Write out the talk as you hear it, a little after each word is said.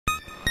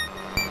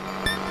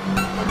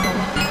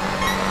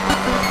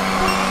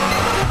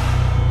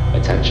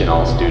Attention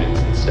all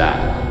students and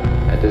staff.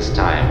 At this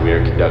time, we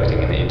are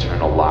conducting an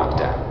internal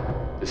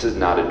lockdown. This is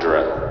not a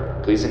drill.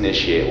 Please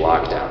initiate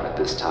lockdown at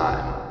this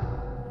time.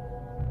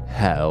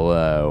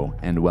 Hello,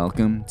 and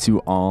welcome to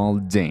all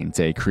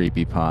Dente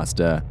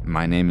Creepypasta.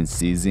 My name is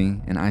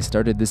CZ, and I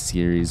started this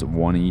series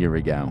 1 year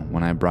ago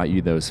when I brought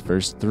you those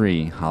first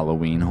 3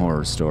 Halloween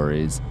horror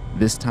stories.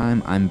 This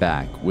time, I'm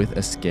back with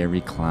a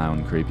scary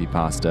clown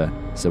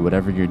creepypasta, so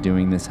whatever you're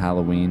doing this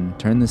Halloween,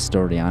 turn this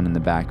story on in the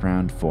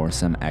background for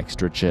some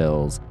extra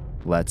chills.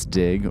 Let's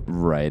dig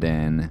right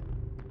in.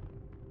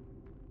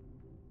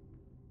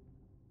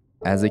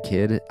 As a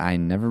kid, I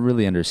never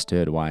really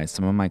understood why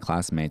some of my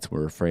classmates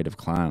were afraid of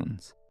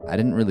clowns. I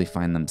didn't really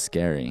find them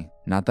scary.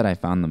 Not that I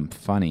found them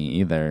funny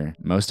either.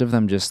 Most of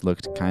them just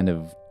looked kind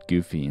of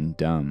goofy and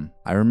dumb.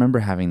 I remember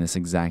having this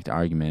exact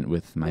argument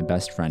with my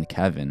best friend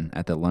Kevin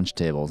at the lunch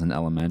tables in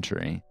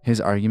elementary. His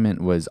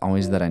argument was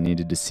always that I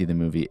needed to see the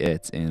movie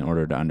It in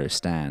order to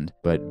understand,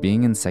 but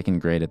being in 2nd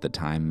grade at the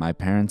time, my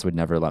parents would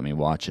never let me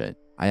watch it.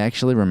 I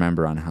actually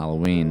remember on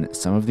Halloween,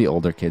 some of the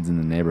older kids in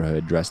the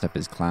neighborhood dressed up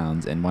as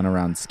clowns and went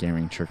around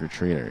scaring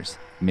trick-or-treaters.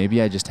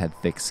 Maybe I just had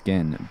thick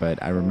skin,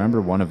 but I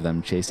remember one of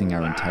them chasing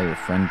our entire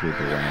friend group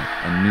away,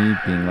 and me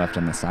being left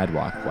on the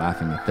sidewalk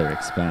laughing at their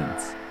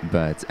expense.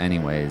 But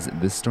anyways,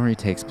 this story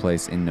takes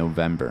place in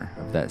November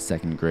of that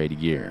 2nd grade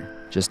year,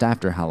 just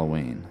after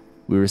Halloween.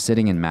 We were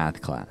sitting in math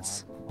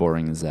class,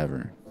 boring as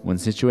ever. When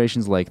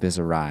situations like this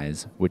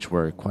arise, which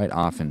were quite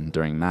often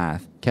during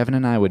math, Kevin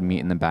and I would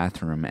meet in the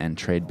bathroom and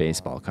trade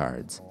baseball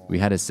cards. We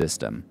had a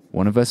system.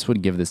 One of us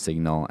would give the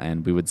signal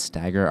and we would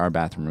stagger our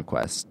bathroom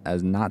requests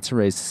as not to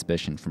raise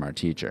suspicion from our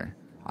teacher.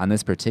 On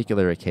this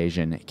particular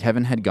occasion,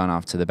 Kevin had gone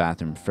off to the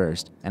bathroom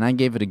first, and I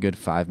gave it a good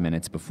 5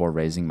 minutes before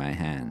raising my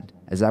hand.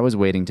 As I was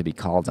waiting to be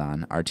called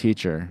on, our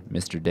teacher,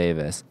 Mr.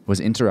 Davis, was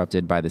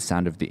interrupted by the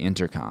sound of the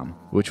intercom,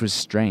 which was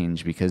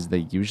strange because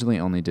they usually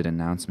only did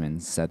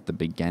announcements at the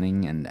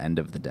beginning and end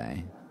of the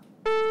day.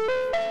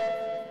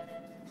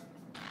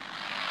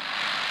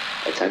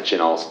 Attention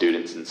all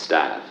students and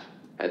staff.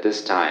 At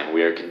this time,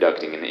 we are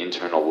conducting an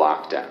internal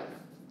lockdown.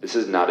 This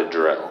is not a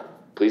drill.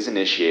 Please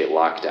initiate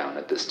lockdown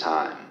at this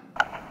time.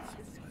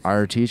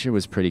 Our teacher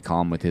was pretty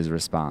calm with his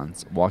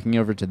response, walking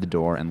over to the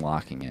door and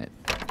locking it.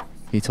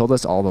 He told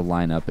us all to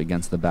line up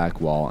against the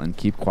back wall and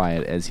keep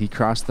quiet as he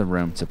crossed the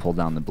room to pull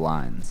down the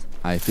blinds.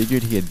 I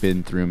figured he had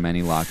been through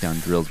many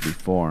lockdown drills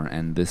before,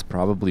 and this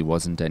probably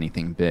wasn't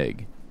anything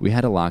big. We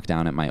had a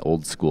lockdown at my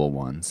old school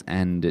once,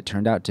 and it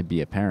turned out to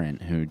be a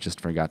parent who just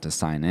forgot to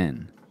sign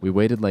in. We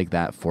waited like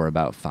that for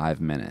about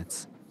 5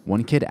 minutes.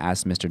 One kid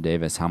asked Mr.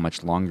 Davis how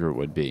much longer it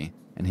would be,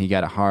 and he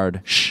got a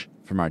hard shh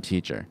from our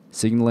teacher,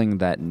 signaling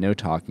that no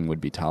talking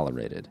would be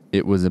tolerated.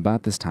 It was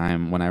about this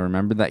time when I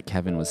remembered that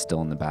Kevin was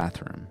still in the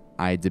bathroom.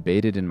 I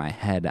debated in my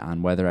head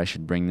on whether I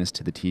should bring this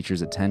to the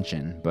teacher's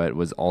attention, but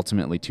was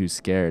ultimately too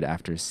scared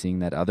after seeing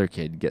that other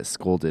kid get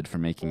scolded for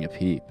making a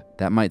peep.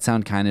 That might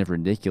sound kind of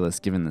ridiculous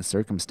given the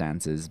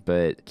circumstances,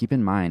 but keep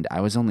in mind I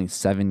was only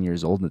 7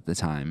 years old at the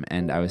time,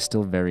 and I was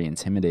still very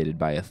intimidated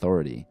by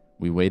authority.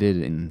 We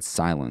waited in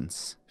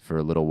silence for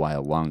a little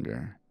while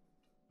longer.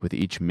 With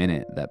each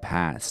minute that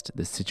passed,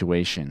 the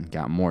situation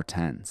got more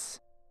tense.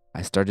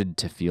 I started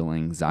to feel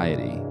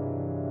anxiety,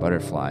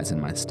 butterflies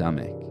in my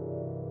stomach.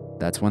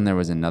 That's when there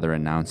was another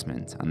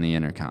announcement on the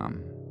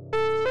intercom.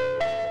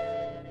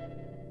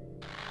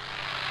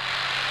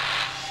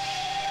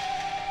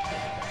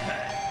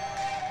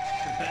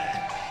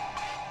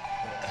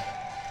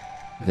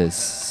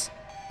 This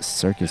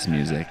circus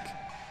music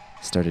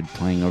started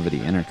playing over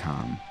the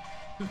intercom,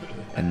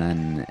 and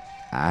then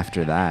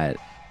after that,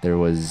 there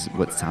was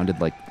what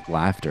sounded like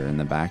laughter in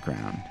the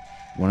background.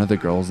 One of the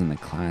girls in the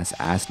class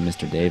asked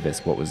Mr.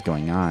 Davis what was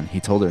going on.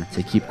 He told her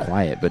to keep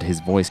quiet, but his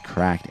voice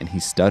cracked and he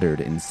stuttered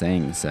in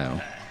saying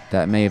so.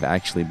 That may have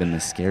actually been the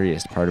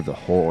scariest part of the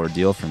whole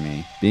ordeal for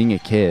me. Being a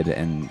kid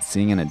and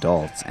seeing an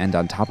adult, and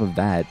on top of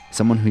that,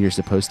 someone who you're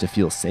supposed to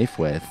feel safe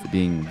with,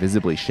 being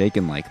visibly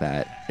shaken like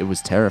that, it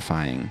was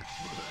terrifying.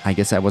 I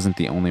guess I wasn't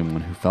the only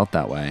one who felt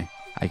that way.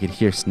 I could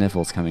hear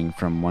sniffles coming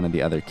from one of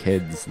the other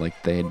kids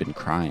like they had been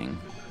crying.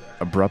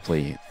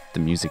 Abruptly, the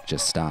music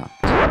just stopped.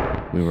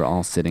 We were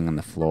all sitting on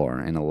the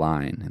floor in a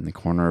line in the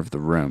corner of the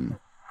room.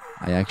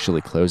 I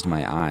actually closed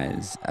my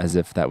eyes as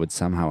if that would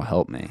somehow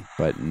help me,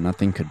 but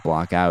nothing could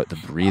block out the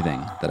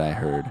breathing that I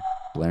heard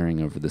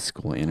blaring over the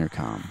school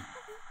intercom.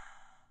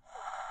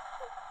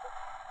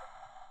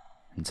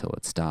 Until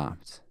it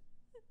stopped.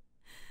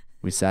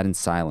 We sat in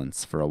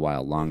silence for a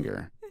while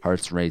longer,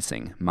 hearts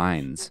racing,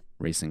 minds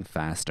racing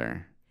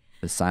faster.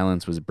 The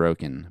silence was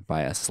broken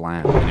by a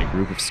slam and a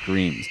group of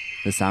screams.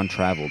 The sound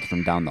traveled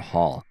from down the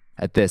hall.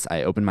 At this,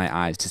 I opened my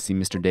eyes to see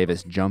Mr.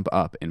 Davis jump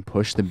up and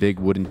push the big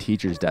wooden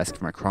teacher's desk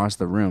from across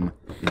the room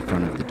in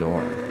front of the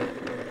door.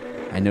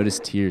 I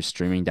noticed tears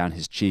streaming down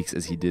his cheeks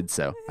as he did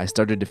so. I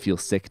started to feel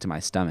sick to my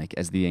stomach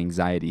as the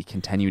anxiety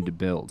continued to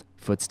build.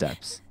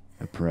 Footsteps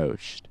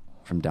approached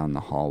from down the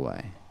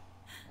hallway.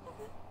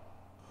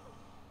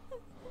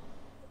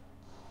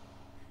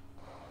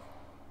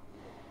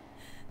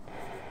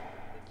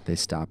 They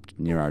stopped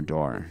near our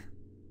door.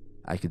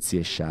 I could see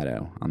a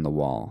shadow on the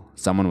wall.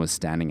 Someone was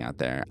standing out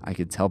there. I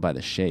could tell by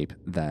the shape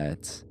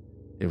that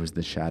it was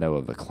the shadow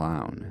of a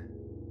clown.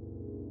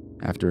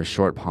 After a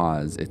short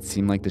pause, it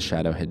seemed like the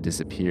shadow had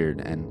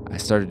disappeared, and I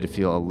started to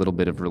feel a little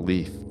bit of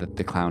relief that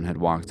the clown had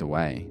walked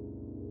away.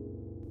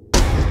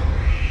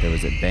 There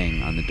was a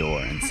bang on the door,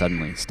 and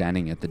suddenly,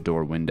 standing at the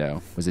door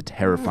window, was a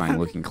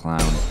terrifying-looking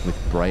clown with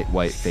bright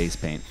white face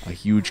paint, a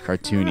huge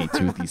cartoony,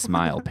 toothy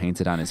smile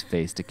painted on his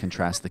face to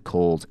contrast the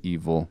cold,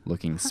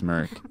 evil-looking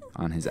smirk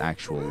on his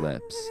actual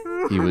lips.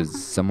 He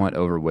was somewhat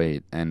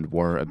overweight and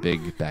wore a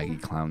big, baggy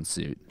clown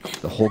suit.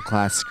 The whole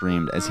class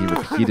screamed as he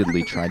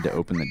repeatedly tried to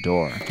open the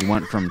door. He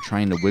went from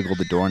trying to wiggle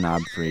the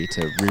doorknob free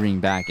to rearing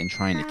back and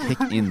trying to kick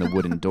in the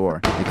wooden door,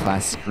 the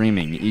class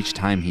screaming each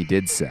time he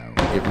did so.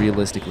 It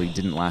realistically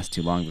didn't last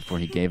too long before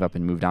he gave up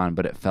and moved on,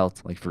 but it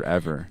felt like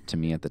forever to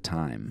me at the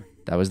time.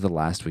 That was the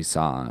last we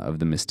saw of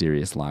the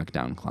mysterious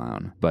lockdown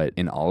clown. But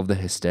in all of the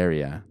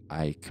hysteria,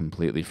 I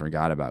completely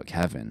forgot about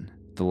Kevin.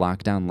 The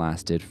lockdown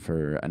lasted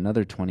for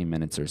another 20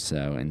 minutes or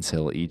so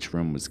until each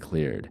room was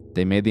cleared.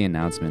 They made the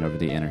announcement over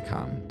the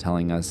intercom,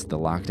 telling us the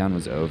lockdown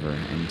was over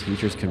and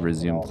teachers could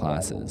resume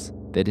classes.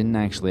 They didn't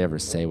actually ever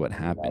say what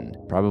happened,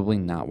 probably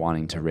not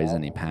wanting to raise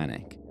any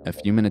panic. A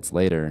few minutes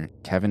later,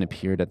 Kevin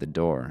appeared at the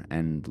door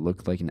and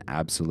looked like an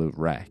absolute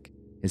wreck.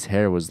 His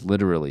hair was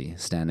literally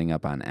standing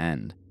up on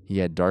end. He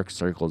had dark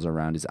circles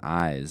around his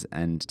eyes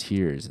and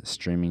tears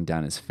streaming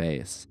down his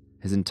face.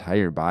 His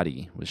entire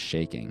body was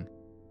shaking.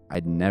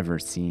 I'd never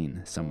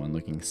seen someone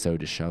looking so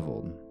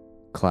disheveled.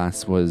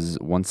 Class was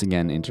once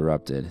again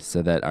interrupted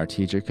so that our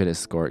teacher could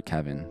escort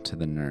Kevin to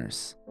the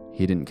nurse.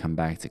 He didn't come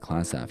back to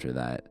class after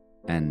that,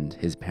 and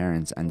his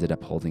parents ended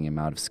up holding him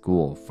out of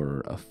school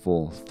for a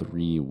full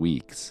 3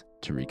 weeks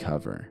to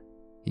recover.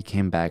 He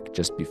came back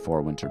just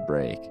before winter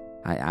break.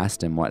 I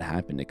asked him what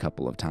happened a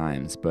couple of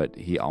times, but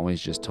he always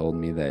just told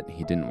me that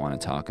he didn't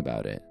want to talk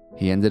about it.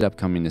 He ended up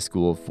coming to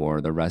school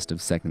for the rest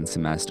of second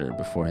semester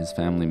before his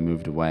family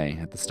moved away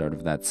at the start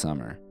of that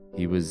summer.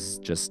 He was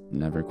just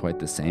never quite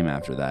the same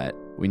after that.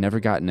 We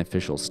never got an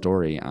official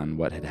story on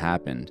what had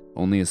happened,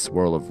 only a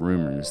swirl of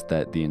rumors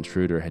that the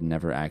intruder had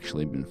never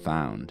actually been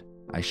found.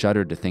 I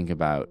shuddered to think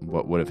about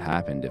what would have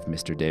happened if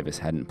Mr. Davis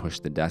hadn't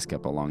pushed the desk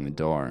up along the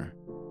door.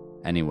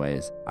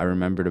 Anyways, I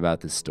remembered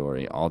about this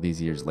story all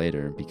these years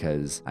later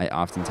because I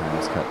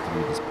oftentimes cut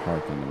through this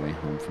park on the way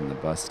home from the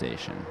bus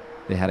station.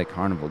 They had a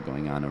carnival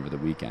going on over the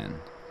weekend.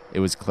 It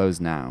was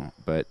closed now,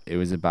 but it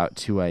was about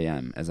 2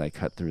 a.m. as I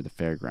cut through the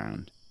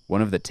fairground.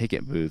 One of the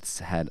ticket booths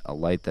had a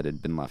light that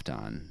had been left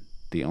on,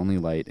 the only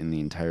light in the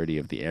entirety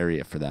of the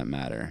area for that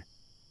matter.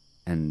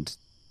 And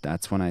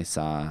that's when I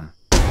saw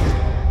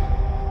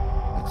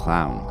a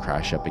clown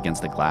crash up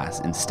against the glass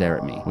and stare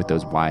at me with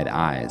those wide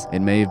eyes. It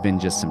may have been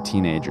just some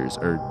teenagers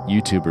or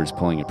YouTubers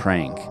pulling a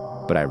prank,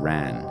 but I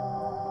ran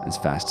as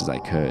fast as I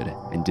could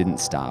and didn't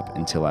stop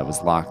until I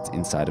was locked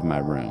inside of my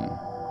room,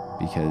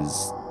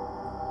 because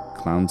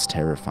clowns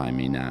terrify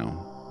me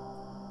now.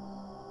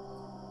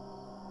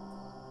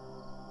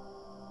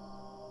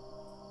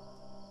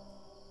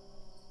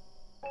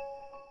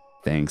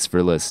 Thanks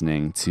for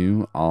listening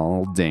to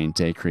All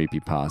Dente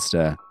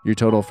Creepypasta. Your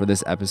total for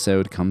this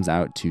episode comes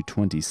out to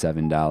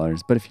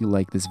 $27, but if you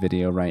like this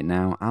video right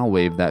now, I'll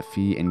waive that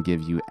fee and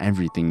give you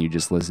everything you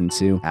just listened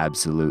to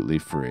absolutely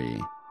free.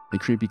 The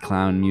creepy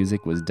clown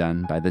music was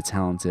done by the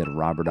talented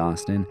Robert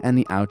Austin, and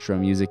the outro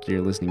music you're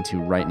listening to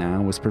right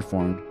now was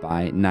performed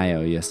by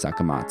Naoya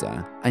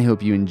Sakamata. I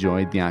hope you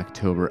enjoyed the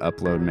October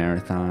upload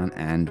marathon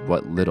and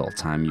what little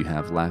time you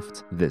have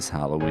left this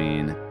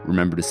Halloween.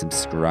 Remember to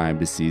subscribe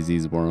to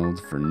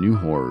CZsWorld for new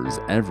horrors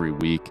every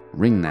week,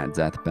 ring that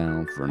death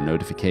bell for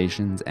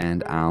notifications,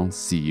 and I'll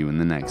see you in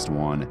the next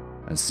one,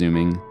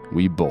 assuming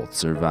we both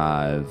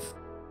survive.